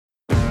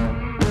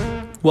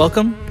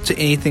Welcome to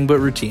Anything But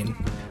Routine.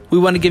 We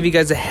want to give you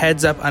guys a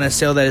heads up on a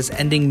sale that is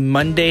ending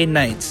Monday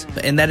nights,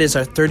 and that is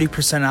our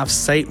 30% off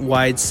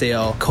site-wide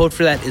sale. Code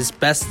for that is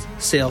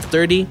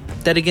BESTSALE30.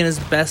 That again is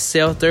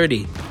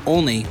BESTSALE30,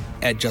 only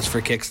at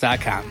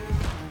JustForKicks.com.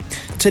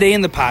 Today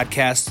in the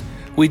podcast,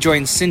 we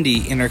joined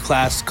Cindy in her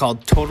class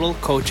called Total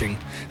Coaching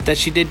that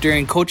she did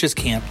during Coaches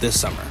Camp this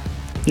summer.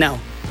 Now,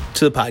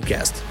 to the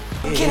podcast.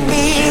 You can be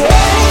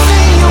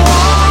anything you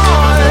want.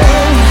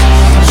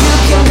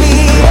 You can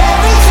be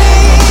everything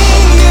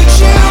you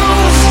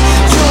choose.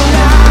 Do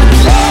not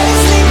let it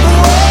slip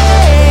away.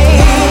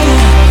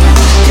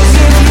 'Cause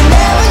if you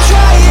never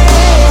try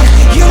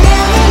it, you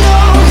never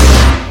know.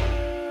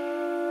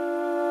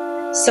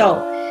 So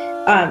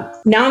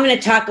now I'm going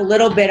to talk a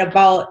little bit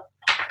about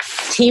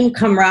team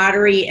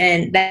camaraderie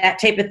and that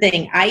type of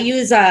thing. I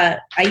use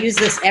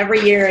this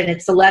every year, and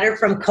it's a letter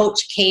from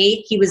Coach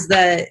K. He was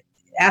the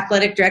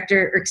athletic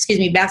director,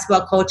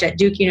 basketball coach at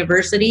Duke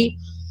University,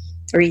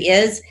 or he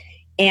is.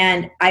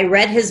 And I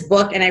read his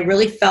book, and I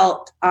really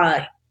felt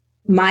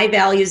my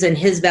values and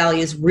his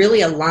values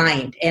really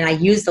aligned. And I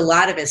used a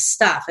lot of his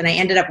stuff, and I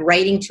ended up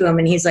writing to him,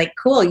 and he's like,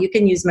 cool, you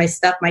can use my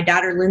stuff. My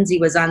daughter, Lindsay,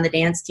 was on the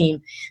dance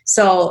team.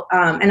 So,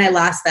 and I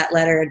lost that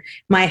letter. And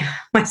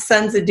my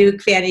son's a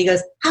Duke fan. And he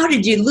goes, how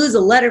did you lose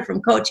a letter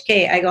from Coach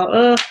K? I go,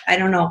 oh, I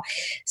don't know.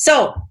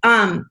 So,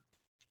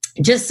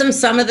 just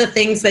some of the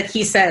things that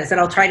he says, and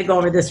I'll try to go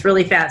over this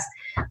really fast.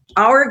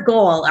 Our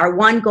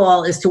one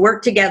goal is to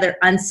work together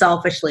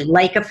unselfishly,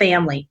 like a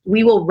family.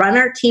 We will run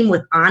our team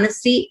with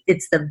honesty.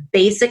 It's the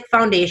basic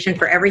foundation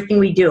for everything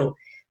we do.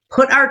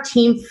 Put our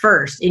team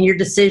first in your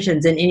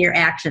decisions and in your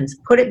actions.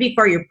 Put it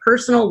before your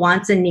personal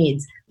wants and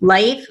needs.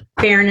 Life,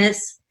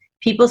 fairness,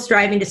 people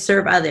striving to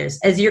serve others.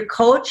 As your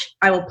coach,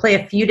 I will play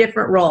a few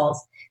different roles.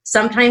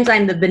 Sometimes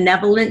I'm the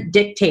benevolent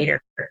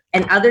dictator,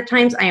 and other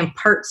times I am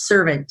part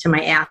servant to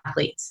my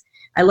athletes.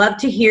 I love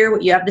to hear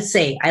what you have to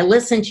say. I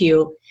listen to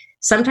you.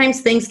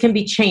 Sometimes things can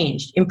be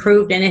changed,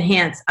 improved, and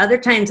enhanced. Other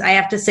times I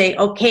have to say,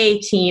 okay,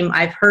 team,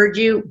 I've heard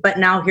you, but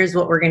now here's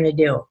what we're going to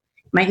do.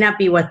 Might not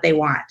be what they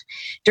want.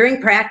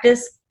 During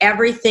practice,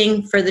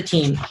 everything for the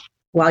team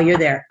while you're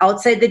there.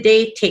 Outside the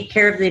day, take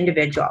care of the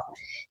individual.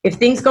 If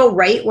things go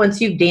right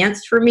once you've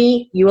danced for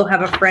me, you will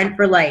have a friend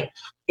for life.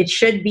 It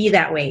should be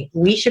that way.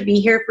 We should be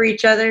here for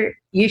each other.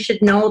 You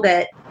should know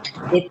that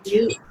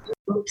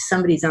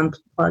somebody's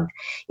unplugged.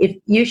 If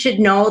you should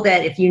know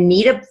that if you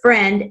need a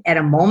friend at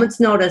a moment's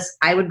notice,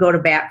 I would go to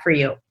bat for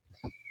you.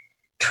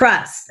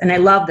 Trust, and I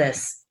love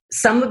this.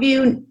 Some of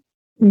you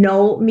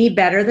know me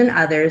better than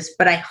others,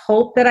 but I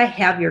hope that I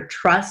have your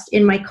trust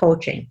in my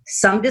coaching.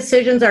 Some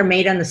decisions are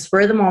made on the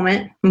spur of the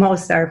moment.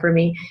 Most are for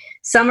me.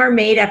 Some are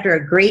made after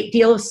a great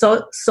deal of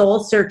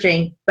soul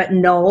searching, but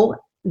know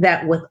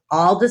that with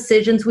all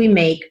decisions we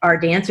make, our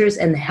dancers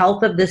and the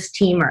health of this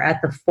team are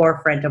at the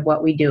forefront of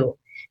what we do.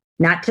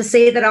 Not to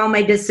say that all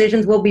my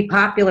decisions will be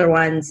popular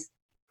ones,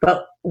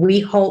 but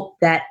we hope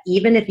that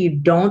even if you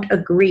don't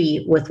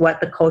agree with what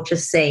the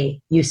coaches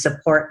say, you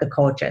support the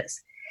coaches.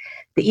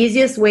 The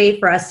easiest way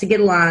for us to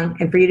get along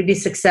and for you to be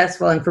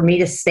successful and for me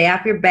to stay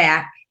off your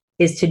back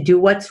is to do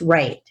what's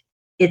right.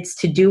 It's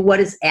to do what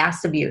is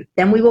asked of you.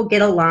 Then we will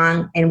get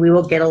along, and we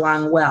will get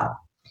along well.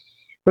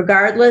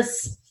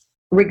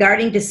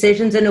 Regarding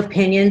decisions and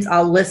opinions,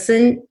 I'll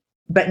listen,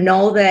 but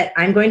know that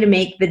I'm going to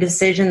make the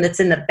decision that's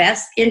in the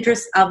best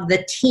interest of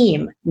the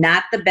team,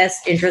 not the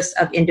best interest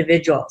of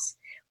individuals.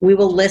 We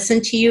will listen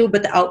to you,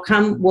 but the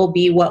outcome will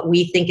be what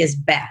we think is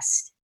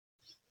best.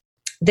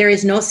 There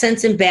is no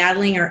sense in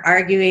battling or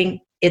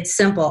arguing. It's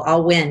simple.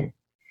 I'll win.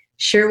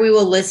 Sure, we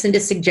will listen to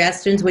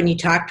suggestions when you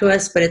talk to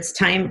us, but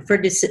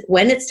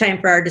when it's time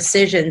for our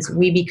decisions,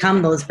 we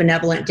become those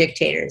benevolent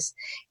dictators.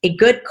 A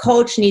good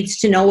coach needs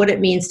to know what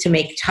it means to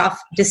make tough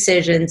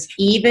decisions,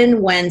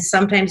 even when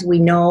sometimes we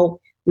know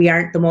we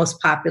aren't the most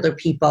popular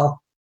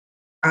people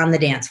on the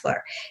dance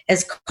floor.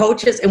 As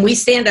coaches, and we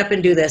stand up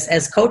and do this,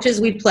 as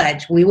coaches we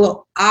pledge, we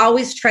will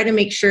always try to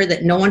make sure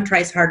that no one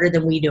tries harder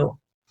than we do.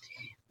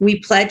 We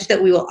pledge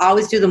that we will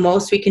always do the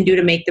most we can do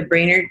to make the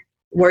Brainerd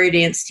Warrior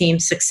Dance team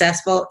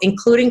successful,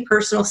 including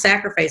personal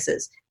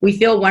sacrifices. We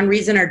feel one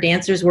reason our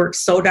dancers work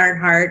so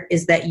darn hard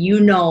is that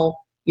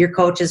your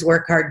coaches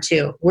work hard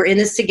too. We're in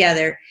this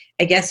together.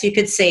 I guess you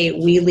could say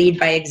we lead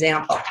by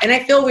example. And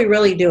I feel we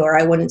really do, or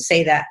I wouldn't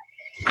say that.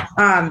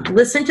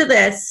 Listen to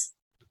this.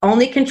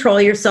 Only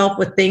control yourself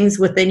with things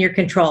within your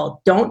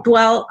control. Don't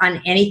dwell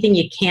on anything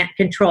you can't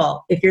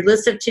control. If your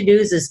list of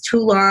to-dos is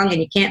too long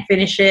and you can't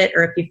finish it,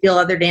 or if you feel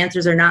other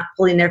dancers are not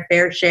pulling their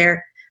fair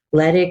share,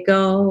 let it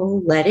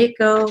go, let it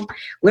go.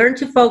 Learn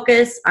to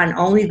focus on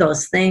only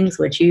those things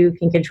which you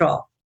can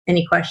control.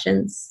 Any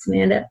questions,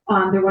 Amanda?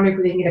 They're wondering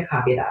if they can get a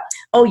copy of that.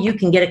 Oh, you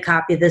can get a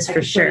copy of this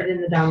for sure. Put it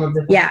in the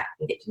downloads. Yeah,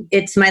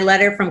 it's my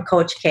letter from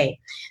Coach K.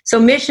 So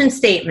mission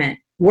statement,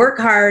 work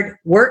hard,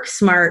 work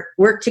smart,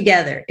 work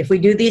together. If we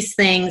do these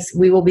things,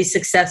 we will be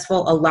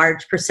successful a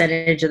large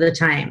percentage of the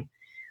time.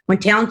 When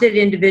talented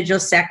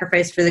individuals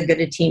sacrifice for the good of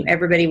the team,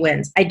 everybody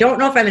wins. I don't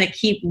know if I'm going to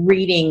keep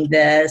reading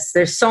this.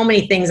 There's so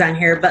many things on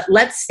here, but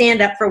let's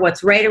stand up for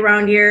what's right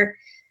around here.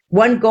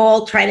 One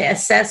goal, try to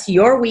assess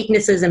your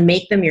weaknesses and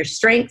make them your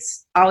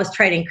strengths. Always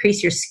try to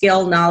increase your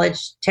skill, knowledge,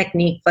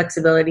 technique,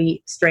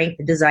 flexibility, strength,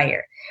 and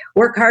desire.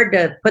 Work hard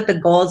to put the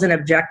goals and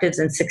objectives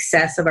and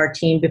success of our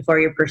team before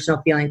your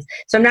personal feelings.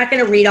 So I'm not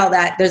going to read all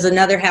that. There's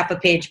another half a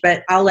page,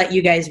 but I'll let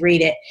you guys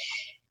read it.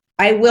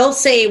 I will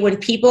say, when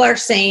people are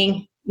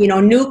saying,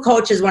 new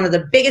coaches, one of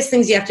the biggest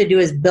things you have to do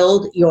is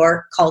build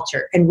your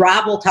culture. And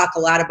Rob will talk a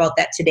lot about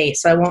that today,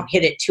 so I won't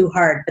hit it too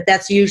hard. But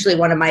that's usually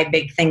one of my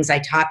big things I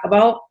talk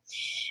about.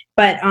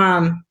 But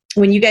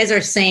when you guys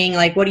are saying,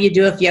 like, what do you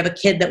do if you have a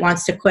kid that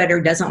wants to quit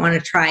or doesn't want to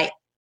try?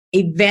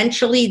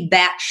 Eventually,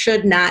 that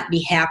should not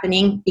be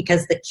happening,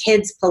 because the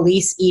kids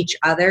police each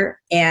other.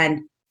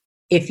 And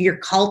if your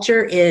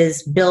culture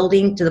is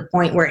building to the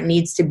point where it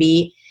needs to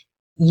be,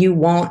 you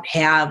won't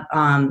have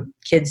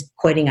kids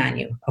quitting on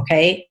you,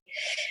 okay?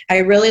 I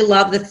really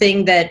love the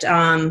thing that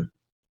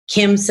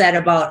Kim said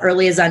about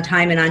early is on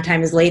time and on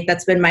time is late.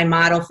 That's been my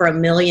motto for a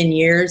million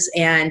years.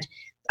 And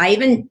I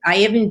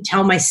even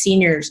tell my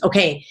seniors,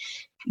 okay,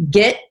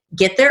 get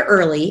there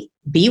early,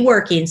 be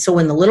working. So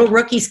when the little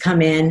rookies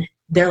come in,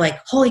 they're like,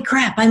 holy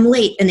crap, I'm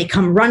late. And they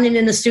come running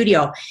in the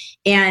studio.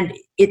 And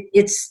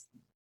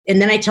and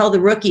then I tell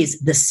the rookies,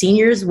 the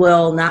seniors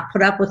will not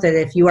put up with it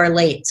if you are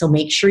late. So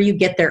make sure you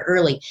get there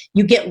early.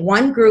 You get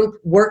one group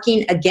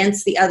working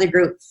against the other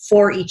group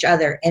for each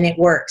other, and it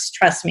works.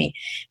 Trust me.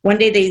 One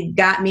day they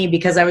got me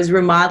because I was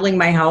remodeling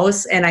my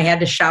house and I had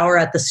to shower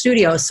at the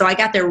studio. So I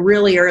got there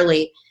really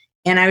early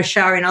and I was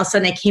showering. All of a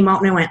sudden I came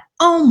out and I went,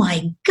 oh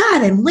my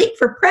God, I'm late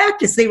for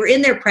practice. They were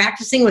in there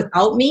practicing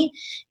without me.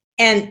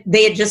 And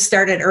they had just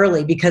started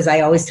early, because I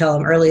always tell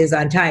them early is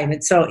on time.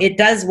 And so it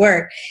does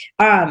work.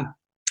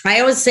 I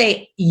always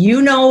say,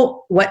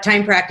 what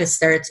time practice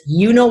starts.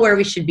 You know where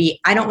we should be.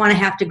 I don't want to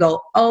have to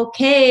go,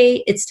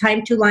 okay, it's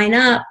time to line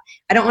up.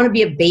 I don't want to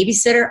be a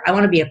babysitter. I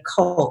want to be a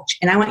coach.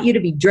 And I want you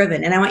to be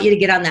driven. And I want you to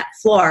get on that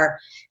floor,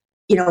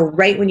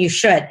 right when you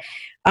should.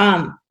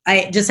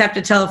 I just have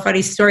to tell a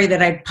funny story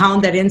that I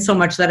pound that in so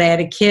much that I had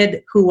a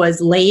kid who was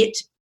late.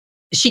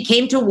 She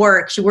came to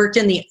work. She worked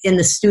in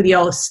the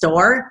studio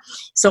store.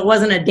 So it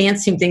wasn't a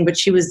dance team thing, but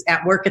she was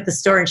at work at the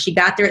store, and she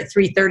got there at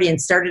 3:30 and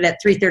started at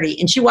 3:30.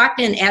 And she walked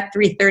in at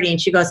 3:30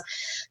 and she goes,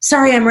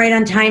 sorry, I'm right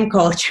on time,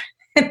 coach.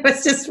 It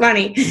was just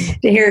funny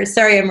to hear,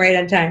 sorry, I'm right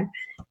on time.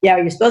 Yeah,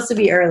 you're supposed to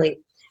be early.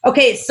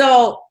 Okay,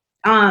 so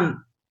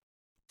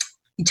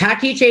you talk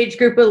to each age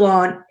group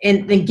alone,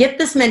 and then get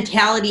this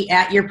mentality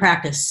at your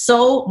practice.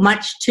 So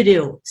much to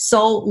do,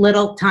 so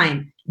little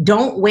time.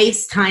 Don't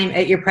waste time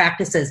at your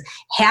practices.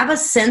 Have a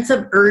sense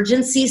of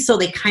urgency so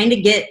they kind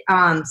of get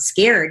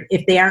scared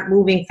if they aren't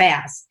moving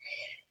fast.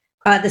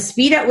 The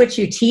speed at which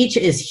you teach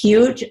is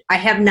huge. I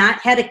have not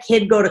had a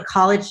kid go to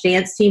college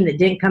dance team that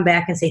didn't come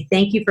back and say,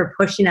 thank you for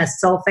pushing us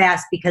so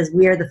fast, because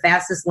we are the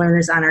fastest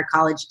learners on our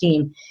college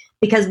team.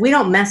 Because we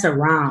don't mess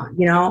around,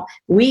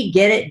 we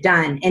get it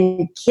done.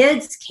 And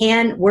kids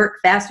can work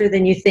faster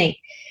than you think.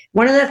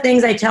 One of the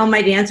things I tell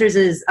my dancers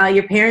is,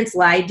 your parents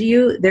lied to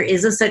you. There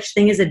is a such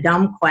thing as a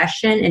dumb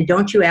question, and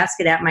don't you ask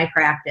it at my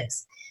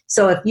practice.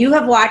 So if you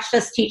have watched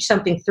us teach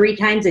something 3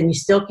 times and you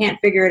still can't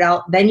figure it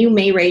out, then you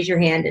may raise your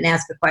hand and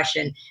ask a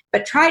question.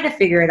 But try to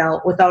figure it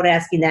out without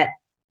asking that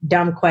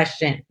dumb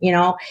question.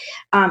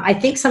 I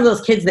think some of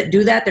those kids that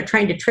do that, they're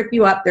trying to trip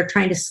you up. They're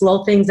trying to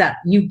slow things up.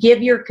 You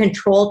give your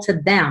control to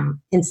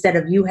them instead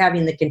of you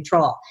having the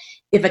control.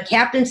 If a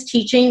captain's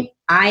teaching,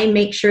 I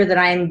make sure that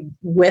I'm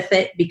with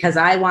it, because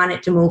I want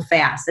it to move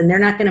fast, and they're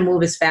not going to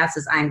move as fast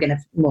as I'm going to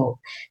move.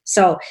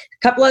 So a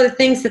couple other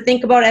things to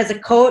think about as a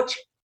coach.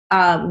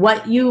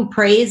 What you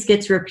praise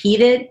gets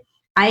repeated.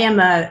 I am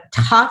a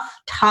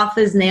tough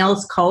as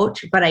nails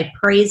coach, but I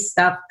praise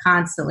stuff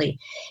constantly.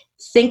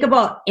 Think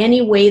about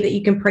any way that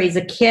you can praise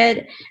a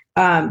kid.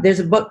 There's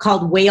a book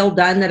called Whale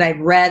Done that I've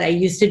read. I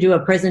used to do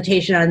a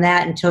presentation on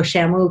that until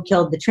Shamu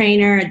killed the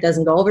trainer. It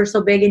doesn't go over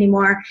so big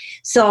anymore.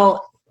 So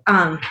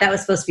that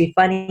was supposed to be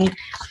funny.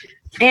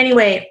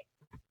 Anyway,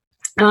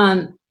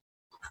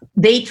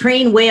 they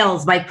train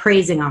whales by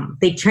praising them.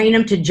 They train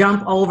them to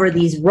jump over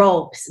these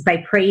ropes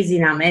by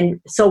praising them.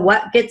 And so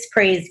what gets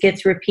praised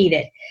gets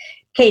repeated.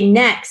 Okay,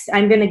 next,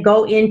 I'm going to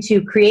go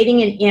into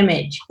creating an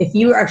image. If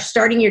you are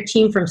starting your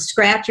team from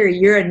scratch or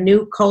you're a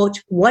new coach,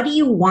 what do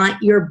you want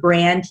your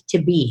brand to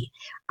be?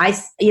 I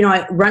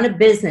run a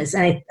business,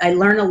 and I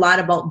learn a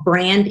lot about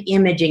brand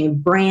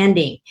imaging,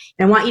 branding.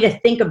 And I want you to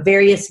think of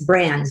various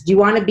brands. Do you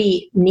want to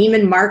be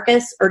Neiman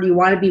Marcus, or do you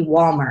want to be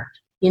Walmart?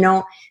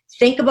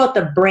 Think about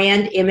the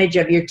brand image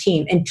of your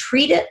team and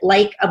treat it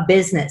like a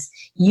business.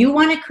 You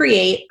want to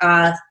create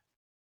a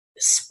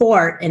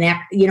sport, and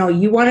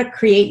you want to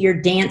create your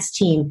dance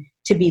team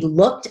to be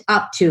looked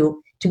up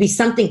to be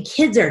something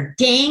kids are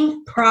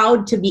dang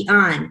proud to be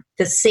on,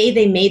 to say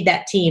they made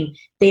that team.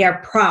 They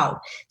are proud.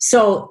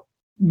 So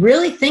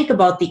really think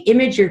about the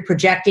image you're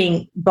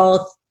projecting,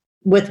 both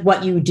with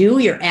what you do,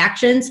 your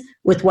actions,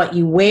 with what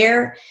you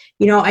wear.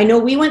 I know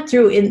we went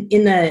through in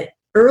the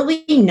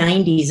early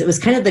 90s, it was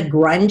kind of the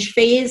grunge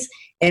phase,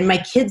 and my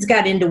kids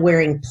got into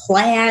wearing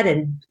plaid,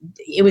 and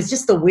it was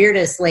just the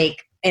weirdest,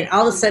 And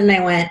all of a sudden I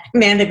went,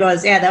 Amanda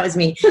goes, yeah, that was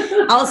me.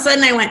 All of a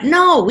sudden I went,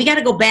 no, we got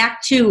to go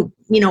back to,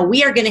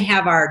 we are going to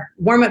have our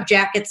warm-up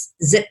jackets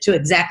zipped to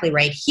exactly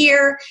right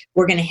here.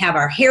 We're going to have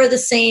our hair the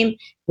same.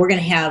 We're going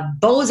to have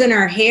bows in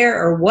our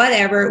hair or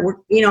whatever,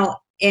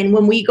 and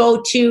when we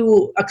go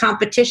to a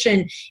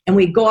competition and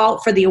we go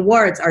out for the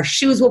awards, our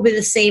shoes will be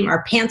the same.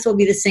 Our pants will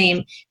be the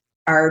same.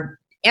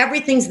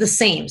 Everything's the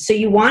same. So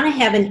you want to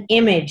have an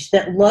image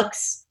that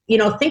looks,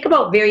 think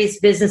about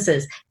various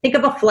businesses. Think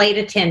of a flight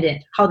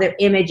attendant, how their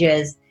image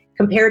is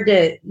compared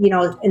to,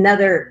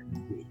 another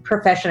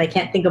profession. I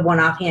can't think of one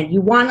offhand.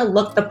 You want to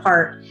look the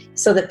part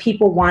so that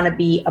people want to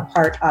be a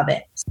part of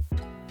it.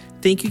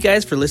 Thank you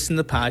guys for listening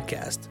to the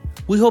podcast.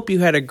 We hope you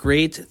had a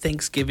great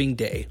Thanksgiving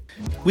day.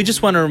 We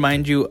just want to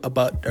remind you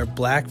about our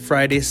Black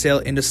Friday sale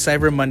into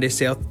Cyber Monday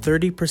sale,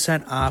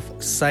 30%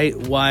 off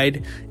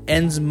site-wide,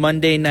 ends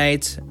Monday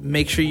night.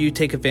 Make sure you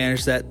take advantage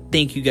of that.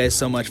 Thank you guys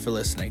so much for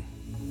listening.